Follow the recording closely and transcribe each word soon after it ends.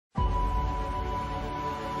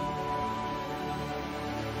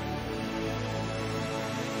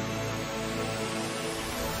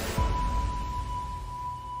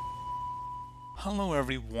Hello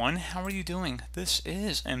everyone, how are you doing? This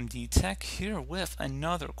is MD Tech here with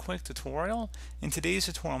another quick tutorial. In today's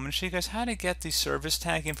tutorial, I'm going to show you guys how to get the service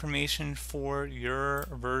tag information for your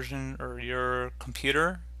version or your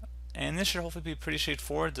computer. And this should hopefully be pretty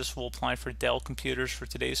straightforward. This will apply for Dell computers for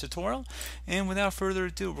today's tutorial. And without further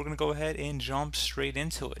ado, we're going to go ahead and jump straight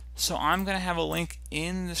into it. So I'm going to have a link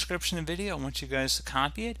in the description of the video. I want you guys to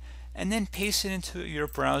copy it and then paste it into your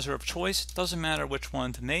browser of choice. It doesn't matter which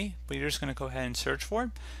one to me, but you're just going to go ahead and search for it.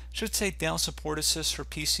 It should say Dell Support Assist for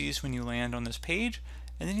PCs when you land on this page.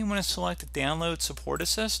 And then you want to select Download Support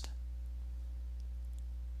Assist.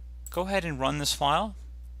 Go ahead and run this file.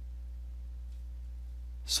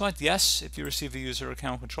 Select Yes if you receive a user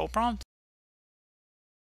account control prompt.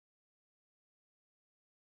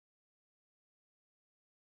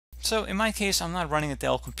 So in my case, I'm not running a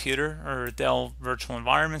Dell computer or a Dell virtual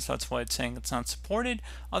environment, so that's why it's saying it's not supported.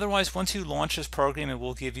 Otherwise, once you launch this program, it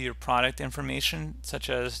will give you your product information, such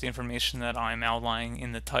as the information that I'm outlining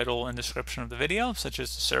in the title and description of the video, such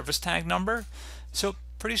as the service tag number. So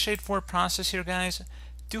pretty straightforward process here, guys.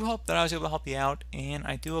 Do hope that I was able to help you out, and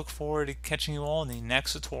I do look forward to catching you all in the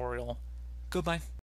next tutorial. Goodbye.